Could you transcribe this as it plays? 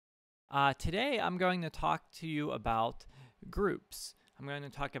Today I'm going to talk to you about groups. I'm going to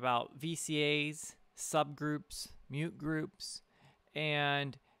talk about VCAs, subgroups, mute groups,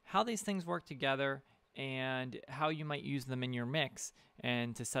 and how these things work together and how you might use them in your mix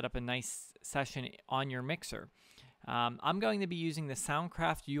and to set up a nice session on your mixer. I'm going to be using the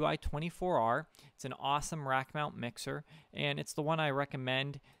Soundcraft Ui24r. It's an awesome rack mount mixer, and it's the one I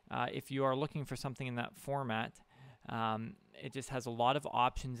recommend if you are looking for something in that format. It just has a lot of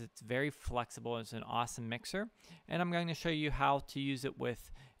options. It's very flexible. It's an awesome mixer, and I'm going to show you how to use it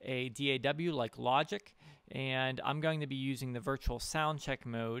with a DAW like Logic, and I'm going to be using the Virtual Soundcheck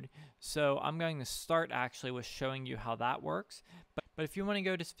mode. So I'm going to start actually with showing you how that works. But if you want to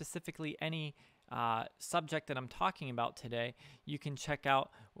go to specifically any subject that I'm talking about today, you can check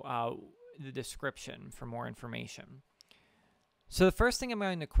out the description for more information. So the first thing I'm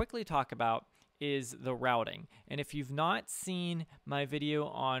going to quickly talk about is the routing. And if you've not seen my video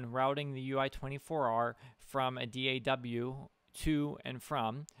on routing the Ui24r from a DAW to and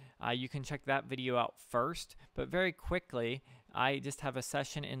from, you can check that video out first. But very quickly, I just have a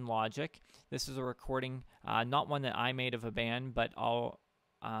session in Logic. This is a recording, not one that I made of a band, but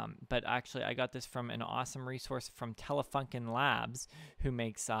actually I got this from an awesome resource from Telefunken Labs, who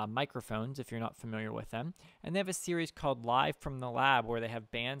makes microphones, if you're not familiar with them. And they have a series called Live from the Lab where they have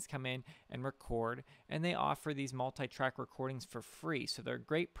bands come in and record, and they offer these multi-track recordings for free. So they're a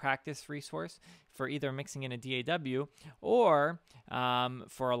great practice resource for either mixing in a DAW or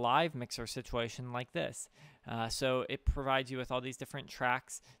for a live mixer situation like this. So it provides you with all these different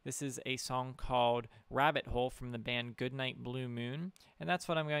tracks. This is a song called Rabbit Hole from the band Goodnight Blue Moon, and that's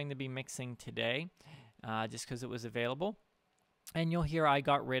what I'm going to be mixing today, just because it was available. And you'll hear I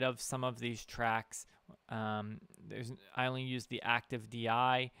got rid of some of these tracks. I only used the active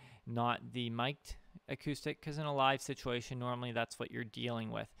DI, not the mic'd acoustic, because in a live situation normally that's what you're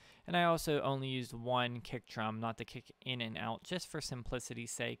dealing with. And I also only used one kick drum, not the kick in and out, just for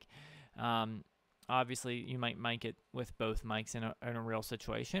simplicity's sake. Obviously, you might mic it with both mics in a real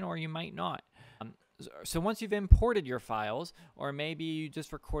situation, or you might not. So once you've imported your files, or maybe you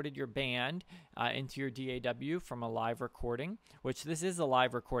just recorded your band into your DAW from a live recording, which this is a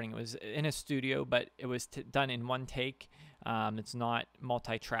live recording. It was in a studio, but it was done in one take. It's not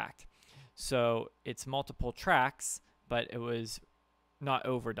multi-tracked. So it's multiple tracks, but it was not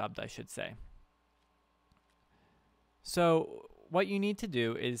overdubbed, I should say. So what you need to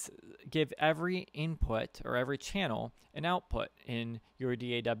do is give every input or every channel an output in your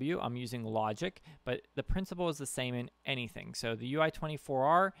DAW. I'm using Logic, but the principle is the same in anything. So the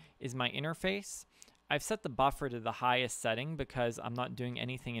Ui24r is my interface. I've set the buffer to the highest setting because I'm not doing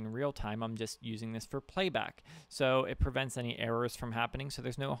anything in real time. I'm just using this for playback. So it prevents any errors from happening. So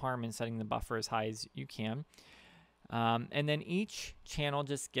there's no harm in setting the buffer as high as you can. And then each channel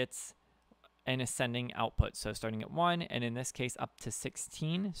just gets an ascending output. So starting at 1, and in this case up to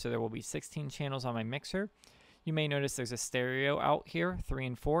 16. So there will be 16 channels on my mixer. You may notice there's a stereo out here, 3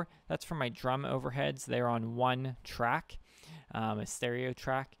 and 4. That's for my drum overheads. They're on one track, a stereo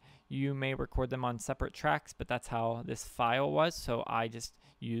track. You may record them on separate tracks, but that's how this file was. So I just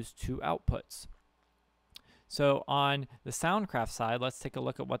used 2 outputs. So on the Soundcraft side, let's take a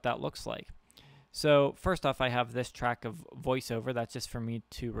look at what that looks like. So first off, I have this track of voiceover. That's just for me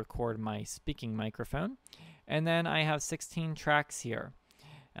to record my speaking microphone. And then I have 16 tracks here,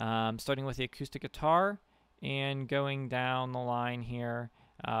 starting with the acoustic guitar and going down the line here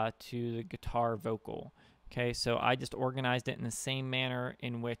to the guitar vocal. Okay, so I just organized it in the same manner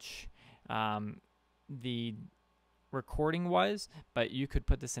in which the recording was, but you could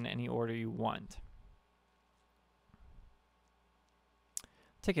put this in any order you want.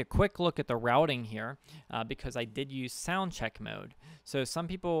 Take a quick look at the routing here because I did use Soundcheck mode. So some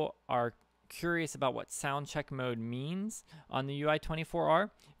people are curious about what Soundcheck mode means on the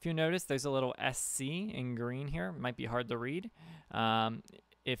Ui24r. If you notice, there's a little SC in green here. It might be hard to read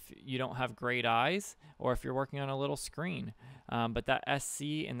if you don't have great eyes or if you're working on a little screen. But that SC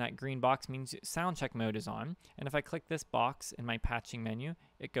in that green box means Soundcheck mode is on. And if I click this box in my patching menu,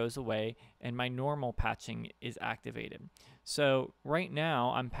 it goes away and my normal patching is activated. So right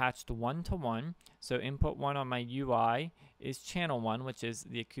now I'm patched 1 to 1. So input 1 on my UI is channel 1, which is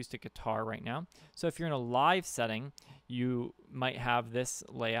the acoustic guitar right now. So if you're in a live setting, you might have this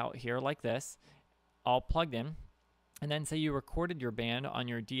layout here like this, all plugged in. And then say you recorded your band on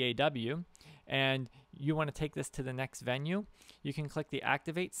your DAW and you want to take this to the next venue, you can click the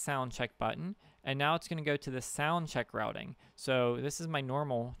Activate Soundcheck button, and now it's going to go to the Soundcheck routing. So this is my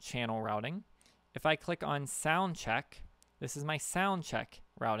normal channel routing. If I click on Soundcheck, this is my Soundcheck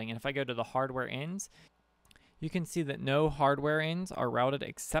routing, and if I go to the hardware ins, you can see that no hardware ins are routed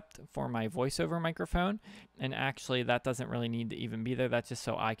except for my voiceover microphone, and actually that doesn't really need to even be there. That's just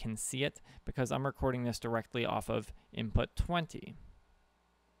so I can see it because I'm recording this directly off of input 20.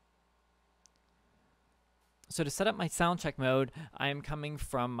 So to set up my sound check mode, I am coming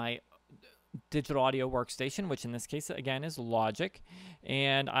from my digital audio workstation, which in this case again is Logic,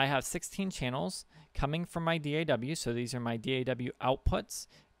 and I have 16 channels coming from my DAW. So these are my DAW outputs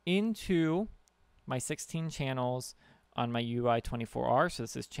into my 16 channels on my Ui24r. So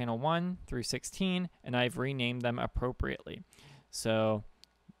this is channel 1 through 16, and I've renamed them appropriately. So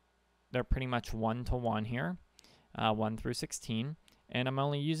they're pretty much 1 to 1 here, 1 through 16. And I'm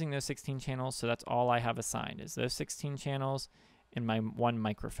only using those 16 channels, so that's all I have assigned is those 16 channels and my one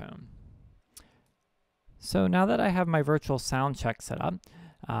microphone. So now that I have my virtual sound check set up,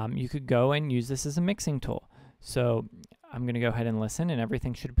 you could go and use this as a mixing tool. So I'm going to go ahead and listen, and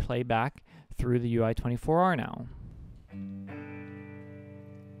everything should play back through the Ui24r now.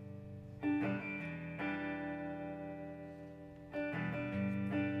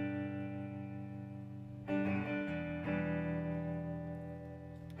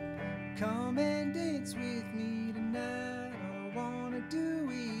 Come and dance with me tonight. All I wanna do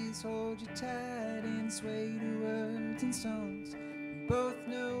is hold you tight and sway to words and songs we both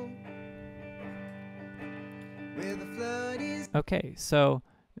know where the flood is. Okay, so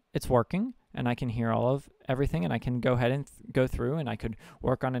it's working, and I can hear all of everything, and I can go ahead and go through, and I could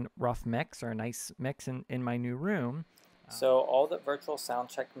work on a rough mix or a nice mix in my new room. So all that Virtual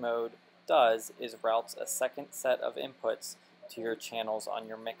Soundcheck mode does is routes a second set of inputs to your channels on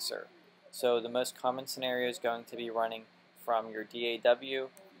your mixer. So the most common scenario is going to be running from your DAW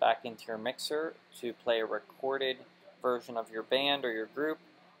back into your mixer to play a recorded version of your band or your group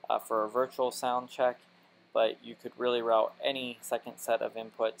for a virtual sound check, but you could really route any second set of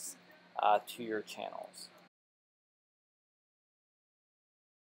inputs to your channels.